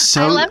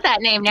 So, I love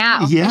that name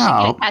now. Yeah.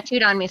 I should get it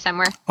tattooed on me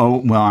somewhere.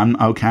 Oh, well,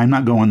 I'm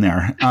not going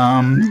there.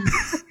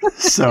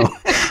 So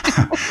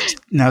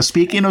now,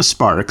 speaking of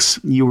Sparks,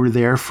 you were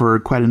there for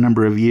quite a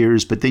number of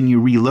years, but then you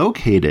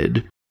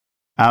relocated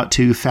out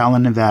to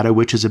Fallon, Nevada,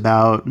 which is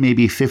about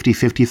maybe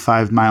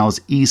 55 miles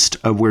east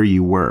of where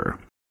you were.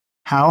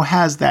 How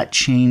has that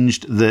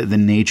changed the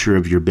nature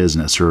of your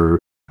business, or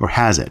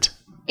has it?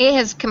 It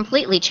has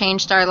completely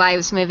changed our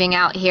lives moving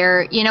out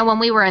here. When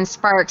we were in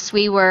Sparks,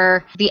 we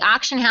were the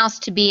auction house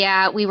to be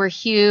at. We were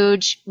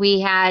huge.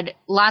 We had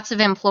lots of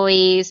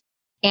employees.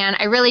 And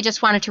I really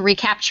just wanted to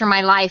recapture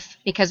my life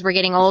because we're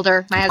getting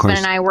older. My husband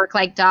and I work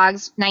like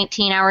dogs,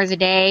 19 hours a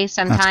day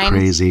sometimes. That's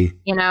crazy.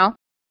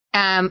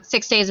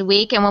 6 days a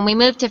week. And when we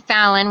moved to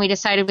Fallon, we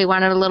decided we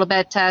wanted a little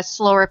bit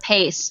slower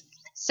pace.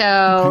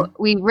 So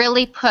we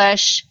really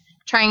push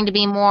trying to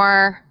be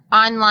more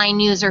online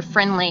user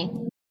friendly.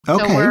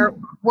 Okay. So we're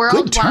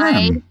worldwide. Good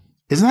term.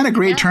 Isn't that a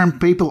great term,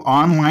 people?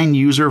 Online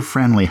user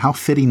friendly. How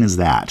fitting is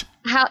that?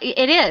 How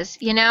it is,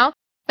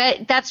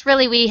 But that's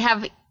really, we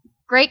have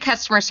great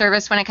customer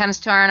service when it comes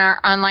to our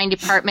online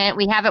department.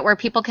 We have it where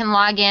people can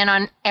log in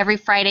on every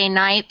Friday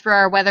night through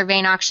our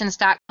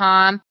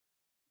weathervaneauctions.com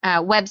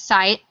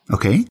website.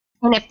 Okay.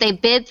 And if they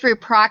bid through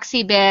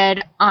proxy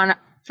bid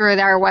through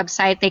our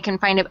website, they can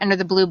find it under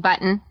the blue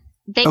button.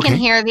 They can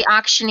hear the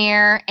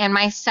auctioneer and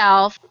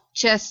myself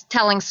just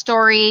telling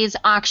stories,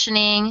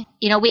 auctioning.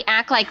 We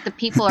act like the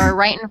people are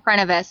right in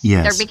front of us.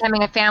 Yes. They're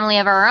becoming a family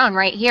of our own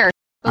right here.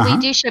 But we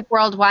do ship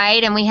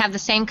worldwide, and we have the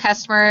same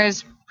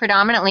customers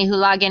predominantly who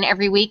log in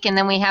every week, and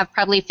then we have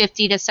probably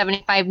 50 to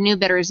 75 new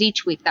bidders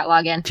each week that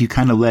log in. You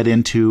kind of led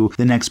into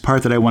the next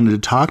part that I wanted to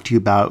talk to you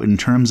about in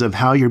terms of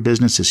how your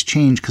business has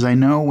changed, because I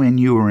know when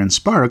you were in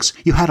Sparks,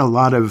 you had a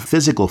lot of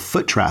physical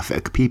foot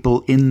traffic,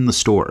 people in the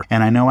store.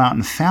 And I know out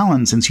in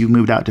Fallon, since you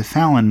moved out to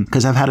Fallon,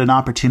 because I've had an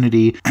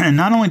opportunity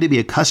not only to be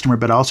a customer,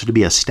 but also to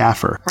be a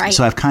staffer. Right.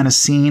 So I've kind of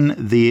seen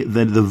the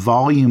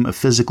volume of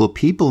physical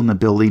people in the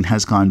building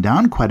has gone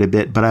down quite a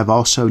bit, but I've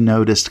also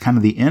noticed kind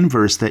of the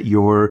inverse, that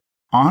your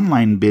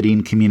online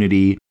bidding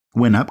community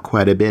went up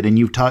quite a bit, and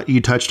you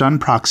touched on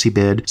proxy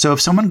bid. So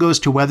if someone goes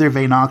to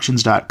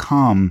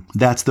weathervaneauctions.com,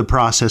 that's the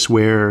process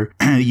where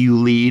you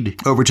lead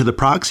over to the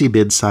proxy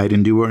bid site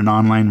and do an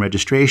online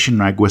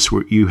registration. I guess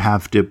where you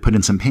have to put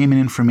in some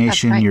payment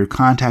information, your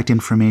contact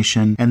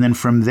information, and then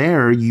from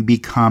there you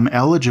become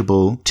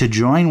eligible to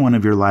join one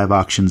of your live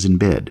auctions and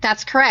bid.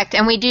 That's correct.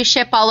 And we do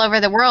ship all over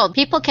the world.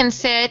 People can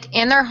sit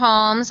in their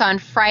homes on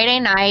Friday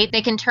night.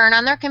 They can turn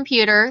on their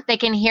computer. They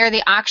can hear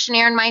the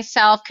auctioneer and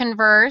myself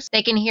converse.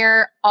 They can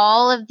hear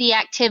all of the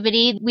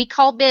activity. We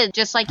call bids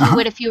just like you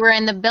would if you were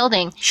in the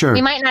building. Sure.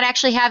 We might not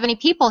actually have any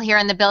people here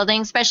in the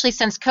building, especially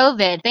since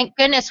COVID. Thank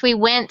goodness we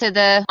went to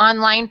the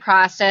online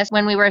process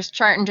when we were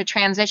starting to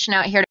transition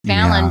out here to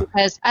Fallon,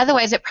 because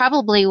otherwise it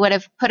probably would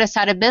have put us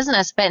out of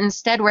business, but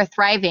instead we're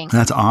thriving.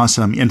 That's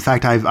awesome. In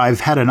fact,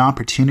 I've had an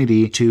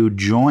opportunity to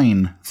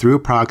join through a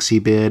proxy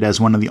bid as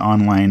one of the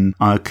online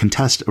not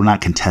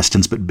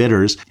contestants, but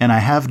bidders. And I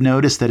have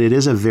noticed that it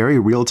is a very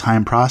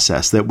real-time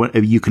process,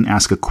 that you can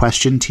ask a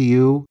question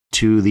to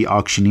the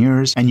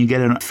auctioneers, and you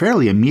get a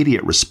fairly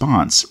immediate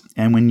response.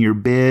 And when your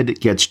bid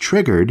gets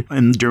triggered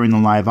and during the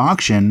live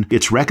auction,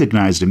 it's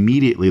recognized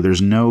immediately.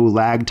 There's no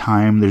lag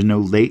time. There's no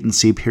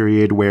latency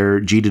period where,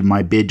 gee, did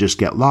my bid just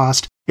get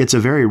lost? It's a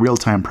very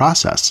real-time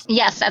process.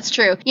 Yes, that's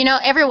true. You know,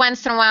 every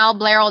once in a while,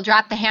 Blair will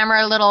drop the hammer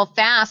a little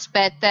fast,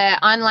 but the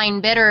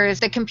online bidders,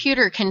 the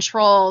computer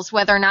controls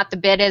whether or not the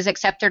bid is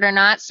accepted or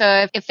not.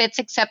 So if it's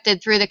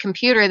accepted through the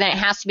computer, then it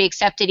has to be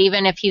accepted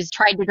even if he's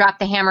tried to drop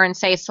the hammer and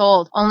say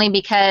sold. Only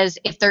because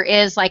if there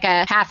is like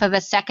a half of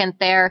a second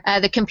there,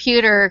 the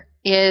computer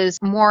is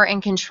more in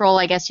control,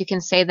 I guess you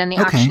can say, than the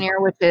auctioneer,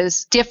 which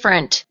is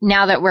different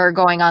now that we're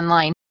going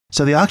online.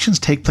 So the auctions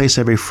take place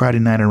every Friday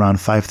night around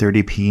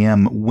 5:30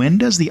 p.m. When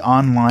does the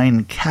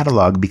online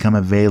catalog become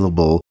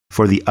available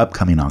for the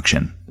upcoming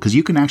auction? Because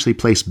you can actually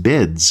place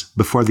bids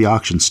before the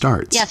auction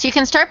starts. Yes, you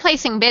can start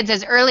placing bids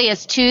as early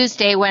as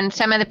Tuesday when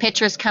some of the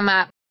pictures come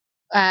up.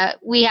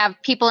 We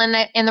have people in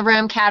the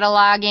room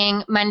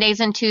cataloging Mondays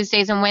and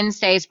Tuesdays and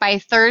Wednesdays. By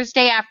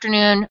Thursday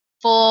afternoon,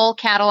 full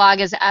catalog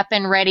is up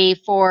and ready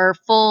for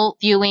full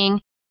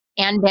viewing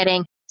and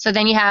bidding. So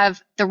then you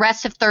have the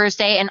rest of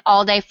Thursday and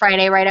all day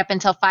Friday right up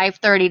until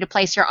 5:30 to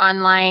place your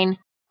online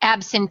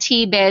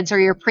absentee bids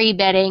or your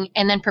pre-bidding,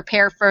 and then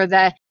prepare for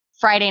the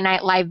Friday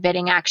night live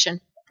bidding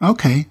action.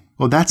 Okay.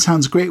 Well, that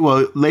sounds great.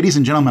 Well, ladies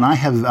and gentlemen, I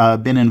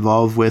have been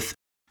involved with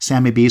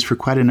Sammy B's for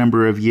quite a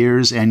number of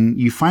years, and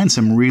you find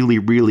some really,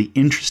 really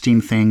interesting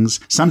things,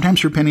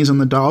 sometimes for pennies on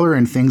the dollar,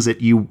 and things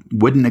that you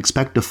wouldn't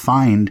expect to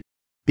find,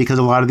 because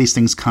a lot of these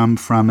things come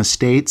from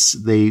estates.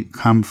 They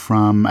come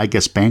from, I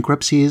guess,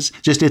 bankruptcies.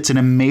 Just, it's an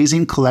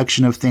amazing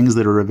collection of things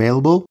that are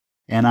available.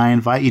 And I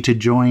invite you to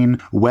join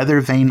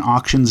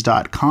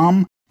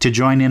weathervaneauctions.com to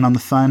join in on the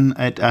fun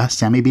at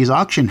Sammy B's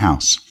auction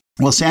house.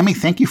 Well, Sammy,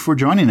 thank you for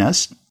joining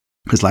us.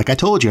 Because like I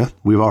told you,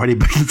 we've already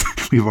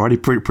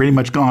pretty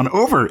much gone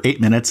over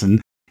 8 minutes and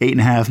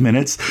 8.5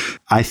 minutes.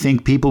 I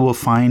think people will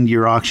find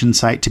your auction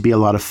site to be a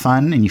lot of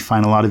fun, and you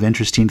find a lot of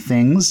interesting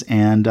things.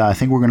 And I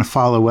think we're going to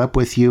follow up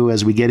with you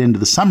as we get into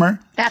the summer.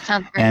 That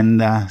sounds great.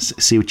 And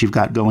see what you've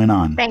got going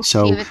on. Thanks,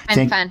 Steve. It's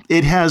been fun.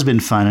 It has been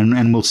fun,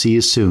 and we'll see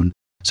you soon.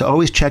 So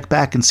always check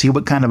back and see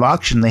what kind of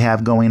auction they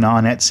have going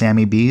on at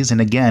Sammy B's.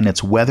 And again,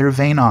 it's Weather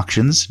Vane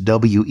Auctions,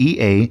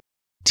 WeatherVane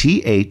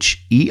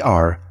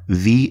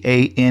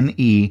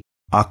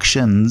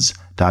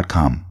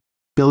auctions.com.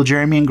 Bill,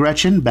 Jeremy, and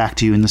Gretchen, back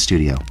to you in the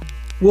studio.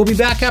 We'll be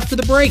back after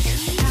the break.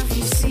 Have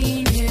you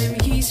seen him?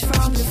 He's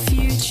from the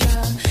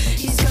future.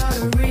 He's got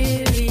a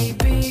really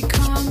big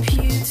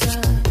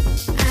computer,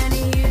 and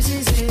he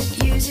uses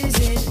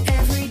it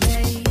every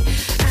day.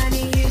 And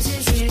he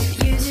uses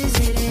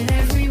it in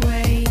every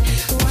way.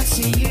 What's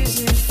he use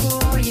it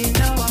for? You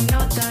know, I'm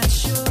not that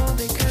sure,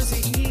 because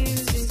it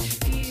uses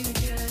future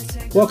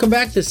technology. Welcome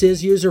back. This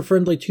is User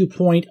Friendly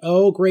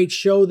 2.0. Great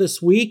show this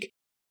week.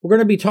 We're going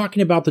to be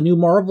talking about the new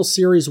Marvel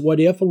series, What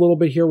If, a little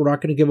bit here. We're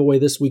not going to give away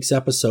this week's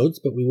episodes,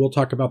 but we will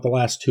talk about the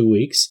last 2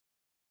 weeks.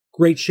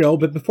 Great show.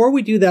 But before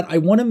we do that, I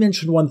want to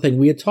mention one thing.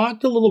 We had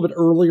talked a little bit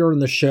earlier in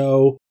the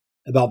show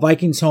about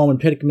Vikingsholm and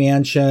Pittock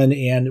Manson,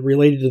 and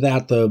related to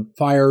that, the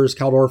fires,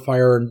 Caldor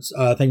fire, and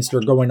things that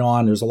are going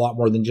on. There's a lot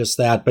more than just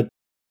that. But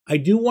I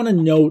do want to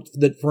note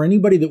that for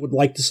anybody that would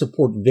like to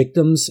support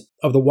victims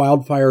of the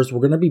wildfires, we're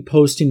going to be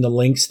posting the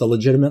links, the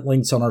legitimate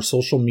links, on our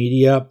social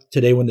media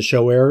today when the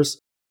show airs.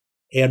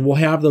 And we'll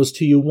have those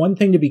to you. One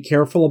thing to be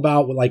careful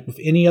about, like with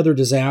any other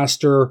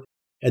disaster,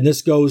 and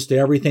this goes to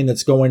everything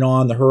that's going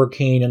on, the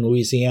hurricane in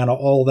Louisiana,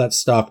 all that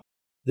stuff.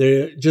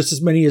 There, just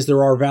as many as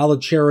there are valid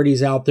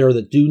charities out there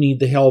that do need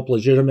the help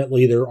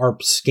legitimately, there are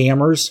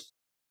scammers.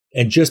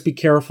 And just be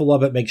careful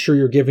of it. Make sure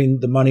you're giving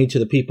the money to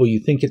the people you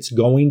think it's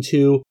going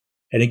to.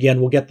 And again,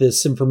 we'll get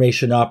this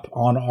information up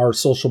on our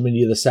social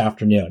media this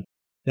afternoon.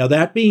 Now,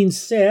 that being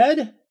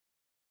said,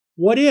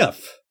 what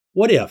if?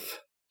 What if?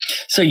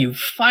 So you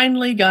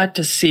finally got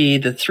to see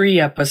the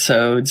 3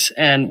 episodes,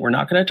 and we're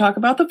not going to talk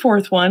about the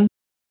 4th one.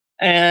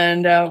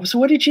 And so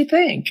what did you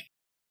think?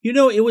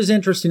 It was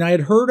interesting. I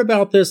had heard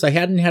about this. I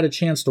hadn't had a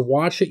chance to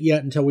watch it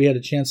yet until we had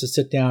a chance to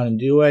sit down and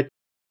do it.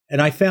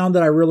 And I found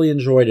that I really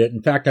enjoyed it.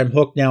 In fact, I'm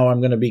hooked now. I'm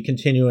going to be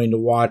continuing to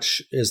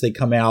watch as they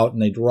come out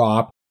and they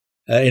drop.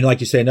 And like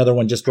you say, another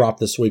one just dropped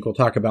this week. We'll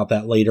talk about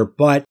that later.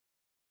 But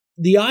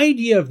the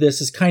idea of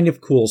this is kind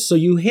of cool. So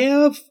you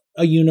have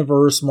a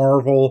universe,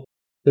 Marvel,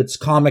 that's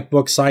comic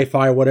book,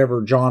 sci-fi,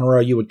 whatever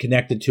genre you would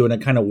connect it to, and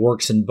it kind of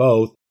works in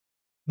both.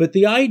 But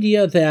the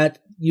idea that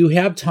you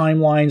have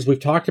timelines, we've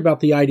talked about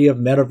the idea of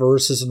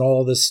metaverses and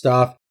all this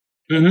stuff.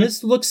 Mm-hmm. And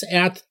this looks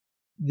at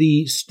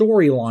the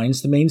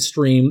storylines, the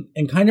mainstream,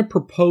 and kind of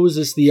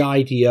proposes the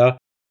idea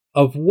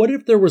of what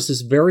if there was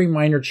this very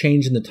minor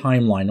change in the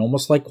timeline,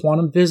 almost like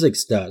quantum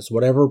physics does.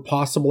 Whatever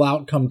possible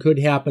outcome could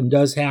happen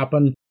does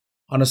happen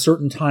on a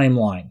certain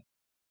timeline.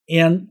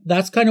 And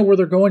that's kind of where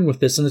they're going with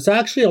this. And it's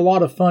actually a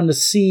lot of fun to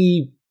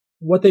see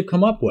what they've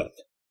come up with.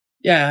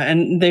 Yeah,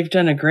 and they've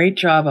done a great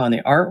job on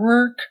the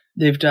artwork.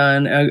 They've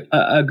done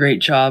a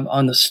great job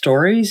on the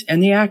stories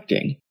and the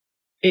acting.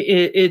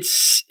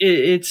 It's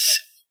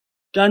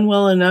done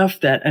well enough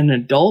that an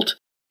adult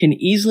can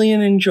easily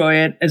enjoy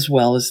it as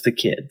well as the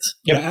kids.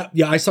 Yeah,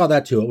 I saw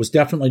that too. It was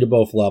definitely to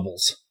both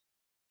levels.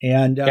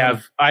 And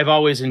I've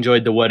always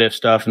enjoyed the what if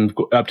stuff, and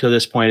up to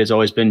this point, it's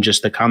always been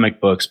just the comic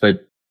books.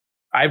 But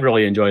I've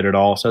really enjoyed it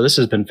all. So this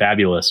has been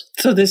fabulous.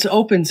 So this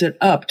opens it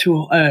up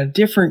to a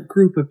different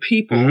group of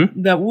people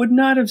that would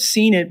not have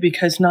seen it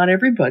because not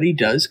everybody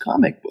does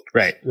comic books.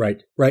 Right.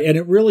 And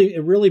it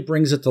really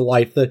brings it to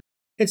life.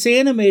 It's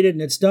animated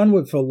and it's done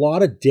with a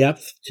lot of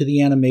depth to the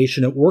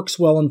animation. It works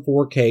well in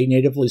 4K,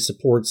 natively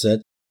supports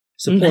it.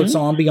 Supports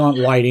ambient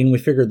lighting. We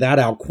figured that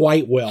out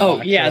quite well. Oh,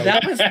 actually. Yeah,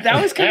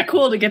 that was kind of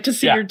cool to get to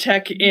see your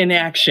tech in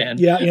action.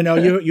 Yeah,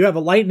 you have a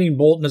lightning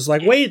bolt and it's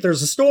like, wait,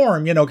 there's a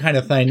storm, kind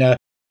of thing.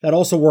 That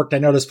also worked, I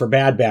noticed, for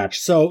Bad Batch.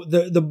 So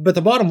but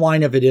the bottom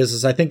line of it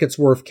is I think it's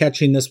worth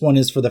catching. This one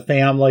is for the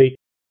family.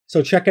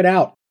 So check it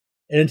out.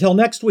 And until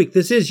next week,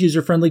 this is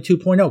User Friendly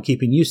 2.0,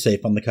 keeping you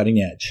safe on the cutting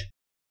edge.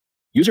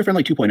 User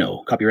Friendly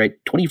 2.0, copyright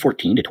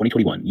 2014 to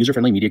 2021, User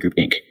Friendly Media Group,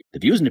 Inc. The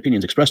views and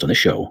opinions expressed on this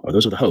show are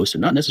those of the host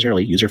and not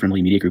necessarily User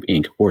Friendly Media Group,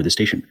 Inc. or this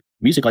station.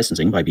 Music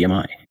licensing by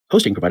BMI.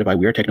 Hosting provided by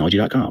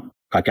WeAreTechnology.com.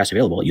 Podcast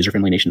available at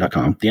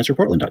userfriendlynation.com,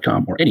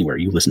 theanswerportland.com, or anywhere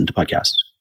you listen to podcasts.